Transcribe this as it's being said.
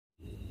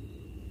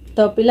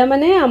तो पिला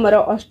माने हमर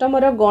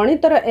अष्टमर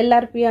गणितर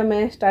LRP आम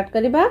स्टार्ट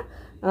करवा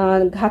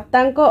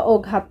घातांक और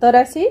घात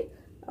राशि।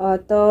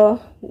 तो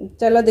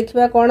चलो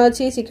देखा कौन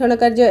अच्छी शिक्षण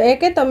कार्य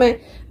एक तुम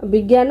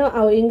विज्ञान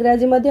आ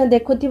इंग्राजी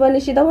देखुव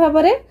निश्चित भाव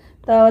में।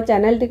 तो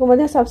चैनल टी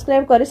को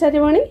सब्सक्राइब कर सारे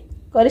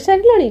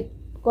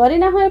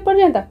करना हो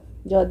एपर्यंत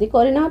जदि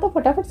करना तो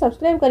फटाफट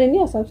सब्सक्राइब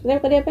करनी। सब्सक्राइब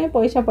करने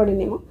पैसा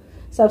पड़ेनि मो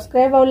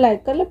सब्सक्राइब और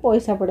लाइक कले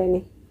पैसा पड़ेनि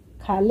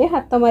खाली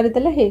हाथ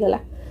मारिदेले हो गला।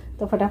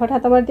 तो फटाफट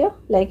हाथ मार दियो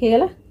लाइक हो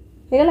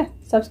गला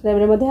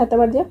सब्सक्राइब हाथ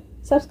मार दियो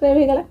सब्सक्राइब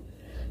हो गला।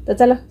 तो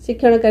चलो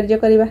शिक्षण कार्य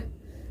करवा।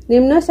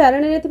 निम्न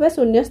सारणी रे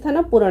शून्य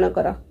स्थान पूरण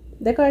कर।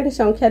 देख ये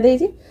संख्या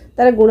देजी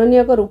तार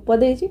गुणनीयक रूप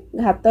देजी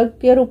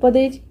घातकीय रूप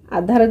देजी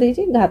आधार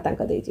देजी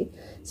घातांक देजी।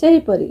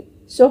 सेहीपरि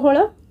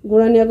 16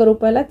 गुणनीयक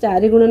रूप है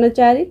 4 गुणन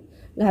 4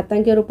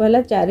 घातांकीय रूप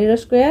है 4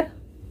 स्क्वायर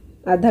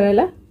आधार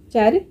है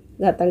 4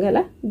 घातांक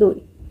है 2।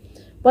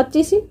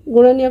 25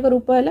 गुणनीयक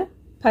रूप है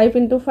 5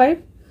 × 5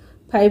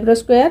 5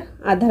 स्क्वायर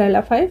आधार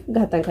है 5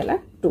 घातांक है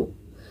 2।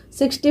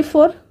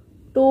 64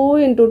 2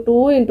 × 2 × 2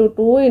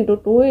 ×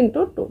 2 ×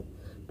 2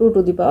 2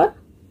 टू द पावर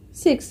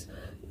 6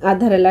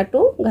 आधार है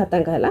 2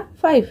 घातांक है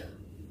 5।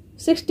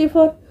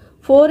 64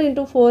 4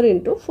 × 4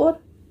 × 4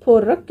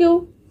 4 रो क्यूब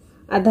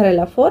आधार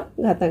है 4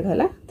 घातांक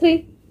है 3।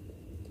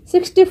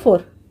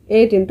 64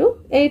 8 ×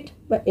 8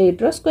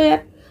 8 रो स्क्वायर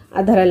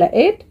आधार है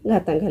 8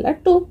 घातांक है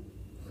 2।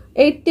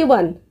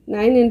 81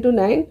 9 ×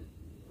 9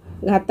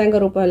 घातांक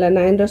रूप है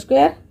 9 रो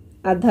स्क्वायर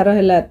आधार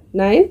है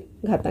 9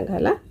 घातांक है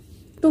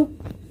 2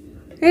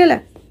 है।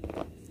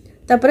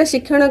 तापर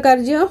शिक्षण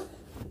कार्य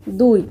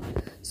 2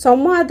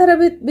 सम आधार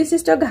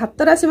विशिष्ट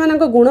घात राशि मान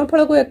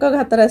गुणफल को एक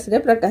घात राशि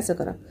प्रकाश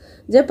कर।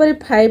 जेपरी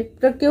 5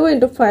 cube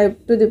 × 5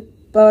 to the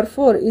power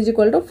 4 is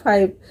equal to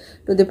 5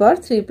 to the power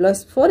 3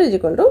 + 4 is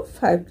equal to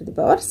 5 to the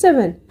power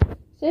 7।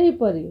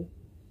 सेहीपरि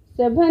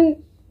 7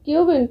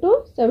 cube ×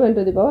 7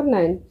 to the power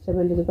 9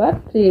 7 to the power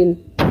 3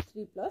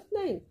 3 +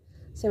 9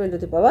 7 to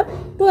the power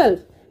 12।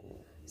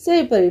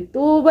 सेहीपरि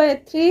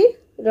 2/3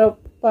 row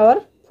power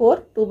 4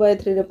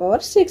 2/3 row power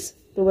 6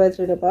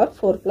 2/3 row power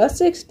 4 +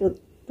 6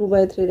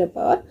 2/3 row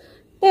power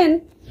 10।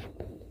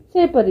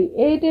 सेहीपरि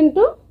 8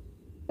 ×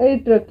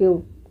 8 row cube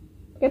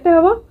केते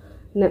हबो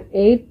ना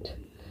 8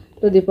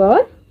 to the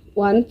power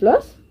 1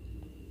 +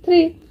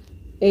 3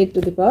 8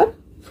 to the power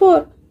 4।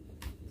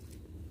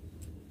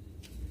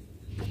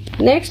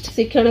 Next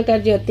शिक्षण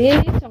कार्य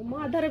 3 सम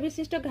आधार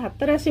विशिष्ट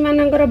घात राशि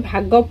मानकर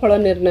भागफल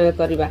निर्णय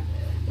करवा।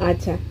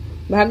 अच्छा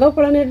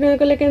भागफल निर्णय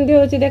कले केमती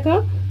होची देखो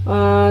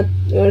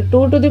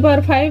 2 to the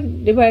power 5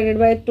 divided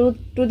by 2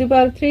 to the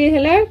power 3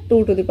 है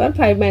 2 to the power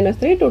 5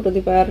 - 3 2 to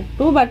the power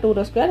 2 बा 2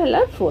 रो स्क्वायर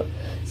है 4।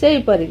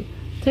 सेहीपरि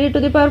 3 टू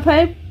द पावर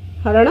 5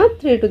 हरण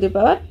 3 टू द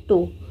पावर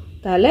 2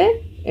 ताले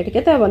एठी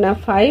केते हबो ना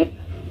 5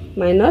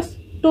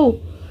 - 2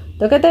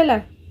 तो केते हला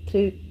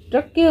 3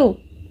 रो क्यूब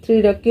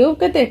 3 रो क्यूब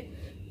केते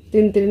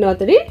 3 3 9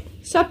 3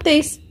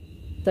 27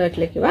 तो एट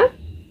लिखवा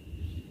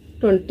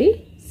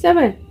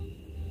 27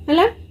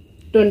 हला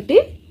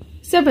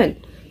 27।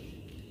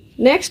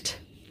 Next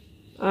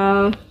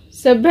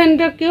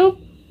 7 row cube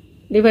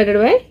divided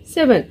by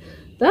 7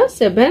 तो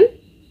 7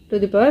 टू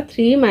द पावर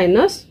 3 -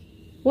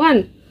 1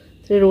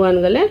 3 रो 1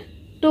 गले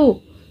 2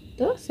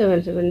 तो 7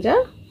 7 जा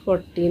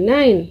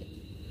 49।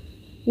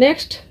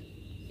 Next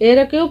a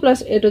row cube plus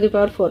a to the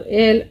power 4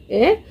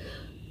 a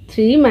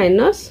 3 -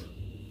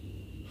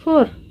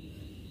 4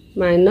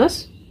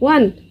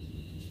 -1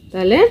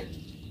 ताले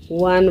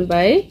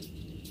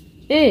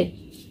 1/a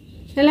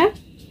हैला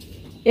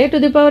a to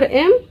the power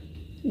m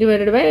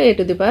divided by a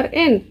to the power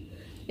n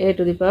a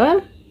to the power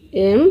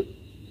m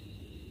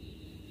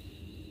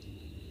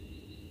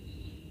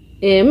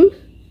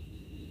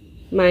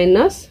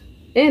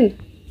 -n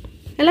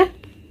हैला।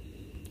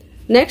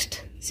 Next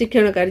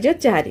शिक्षण कार्य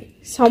 4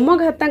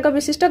 समघातांक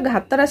विशिष्ट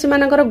घात राशि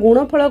मानकर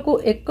गुणफल को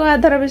एक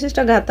आधार विशिष्ट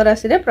घात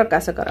राशि रे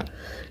प्रकाश कर।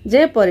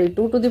 जेपरी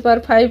 2 to the power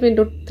 5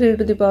 × 3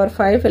 to the power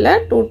 5 है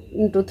 2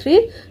 × 3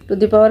 टू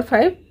द पावर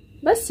 5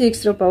 बा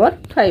 6 रो power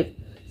 5।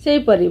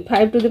 सेहीपरि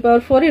 5 to the power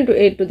 4 ×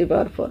 8 to the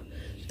power 4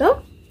 तो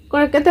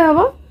कौन केते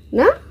हबो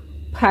ना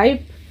 5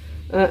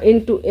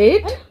 ×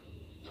 8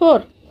 4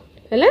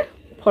 है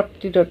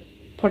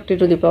 40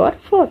 to the power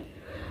 4।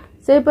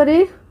 सेहीपरि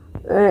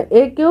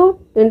a cube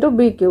 × b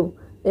cube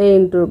a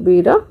 × b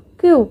row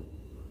cube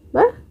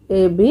बा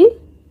ab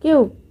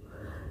cube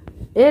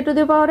a to the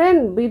power n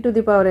b to the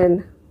power n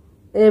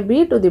ab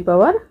to the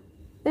power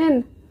n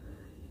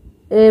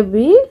ab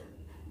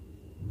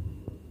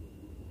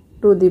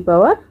to the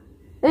power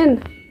n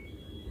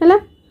हैला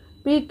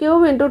p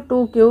cube ×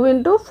 2 cube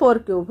 × 4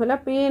 cube हैला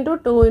p ×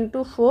 2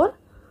 × 4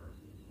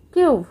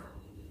 cube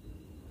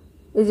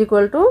is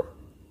equal to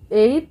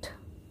 8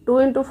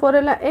 2 × 4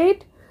 हैला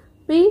 8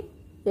 p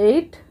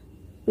 8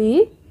 p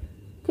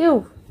cube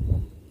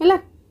हैला।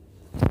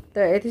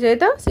 तो एथि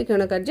सहित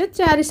शिक्षण कार्य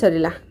 4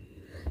 सरीला।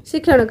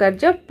 शिक्षण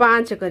कार्य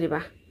 5 करवा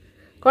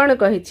कौन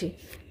कही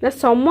ना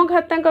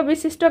समघातांक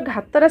विशिष्ट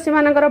घात राशि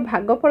मानकर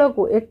भागफल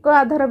को एक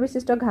आधार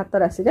विशिष्ट घात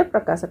राशि रे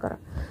प्रकाश कर।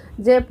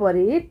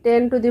 जेपरी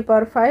 10 to the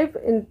power 5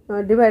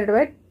 divided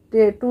by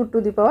 2 to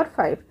the power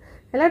 5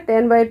 है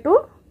 10/2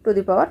 टू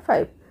द पावर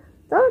 5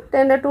 तो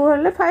 10 2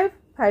 हेल्ले 5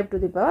 5 टू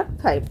द पावर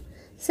 5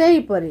 से ही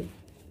परी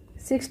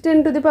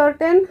 16 to the power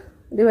 10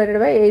 divided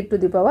by 8 to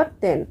the power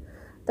 10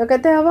 तो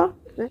केते हबो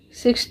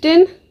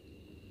 16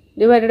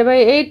 divided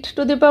by 8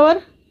 to the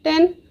power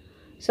 10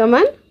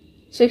 समान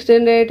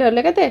 16 रे 8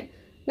 हेल्ले केते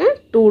ना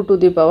 2 to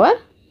the power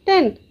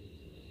 10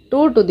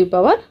 2 to the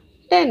power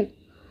 10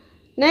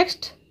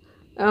 next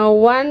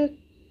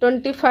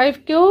 125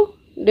 cube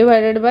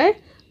divided by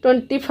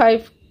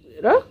 25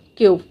 row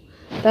cube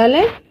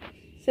ताले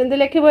सेंते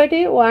लिखिबो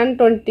एठी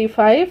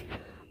 125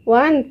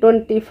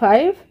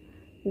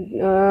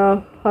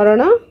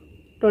 हरण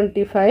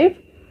 25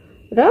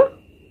 रो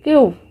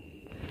क्यूब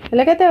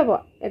हेले केते हबो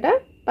एटा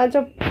 5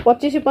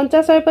 25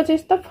 50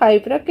 125 तो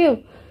 5 रो क्यूब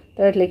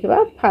तो एठी लिखिबा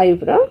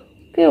 5 रो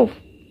क्यूब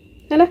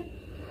हैला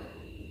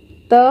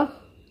तो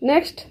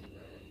next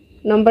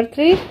number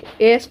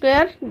 3 a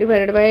square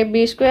divided by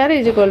b square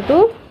is equal to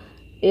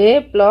a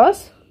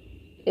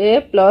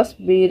plus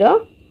b row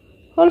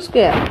whole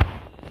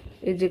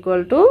square is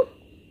equal to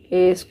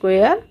a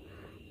square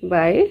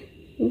by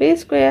b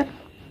square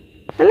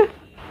हैला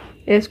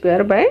a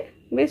square by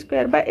b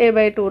square by a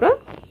bye 2 row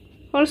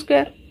whole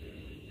square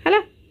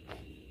हैला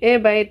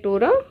a bye 2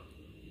 row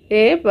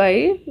a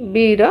bye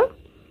b row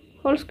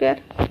whole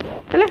square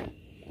हैला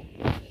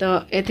तो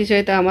एथि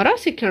सहित हमर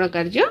शिक्षण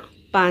कार्य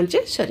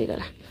 5 सरी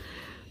गला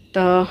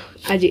तो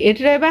आज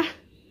एठी रहबा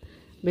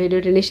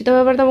वीडियो निश्चित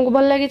भाव में तुमको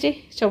भल लगी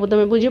सब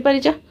तुम बुझी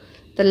पारिछ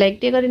तो लाइक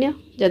टे करनियो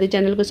जदि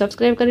चैनल को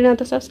सब्सक्राइब करना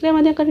तो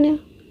सब्सक्राइब करनियो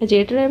आज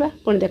एठी रहबा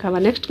पुणी देखा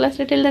next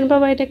class till then bye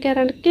bye take care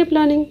and keep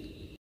learning.